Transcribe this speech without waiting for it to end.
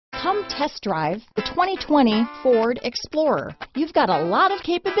Come test drive the 2020 Ford Explorer. You've got a lot of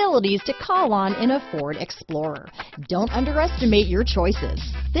capabilities to call on in a Ford Explorer. Don't underestimate your choices.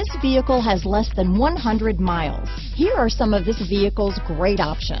 This vehicle has less than 100 miles. Here are some of this vehicle's great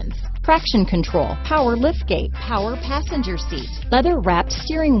options: traction control, power liftgate, power passenger seat, leather-wrapped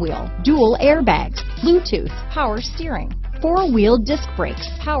steering wheel, dual airbags, Bluetooth, power steering, four-wheel disc brakes,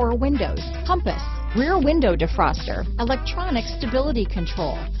 power windows, compass, rear window defroster, electronic stability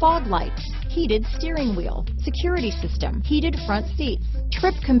control, fog lights, heated steering wheel, security system, heated front seats,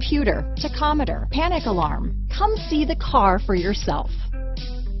 trip computer, tachometer, panic alarm. Come see the car for yourself.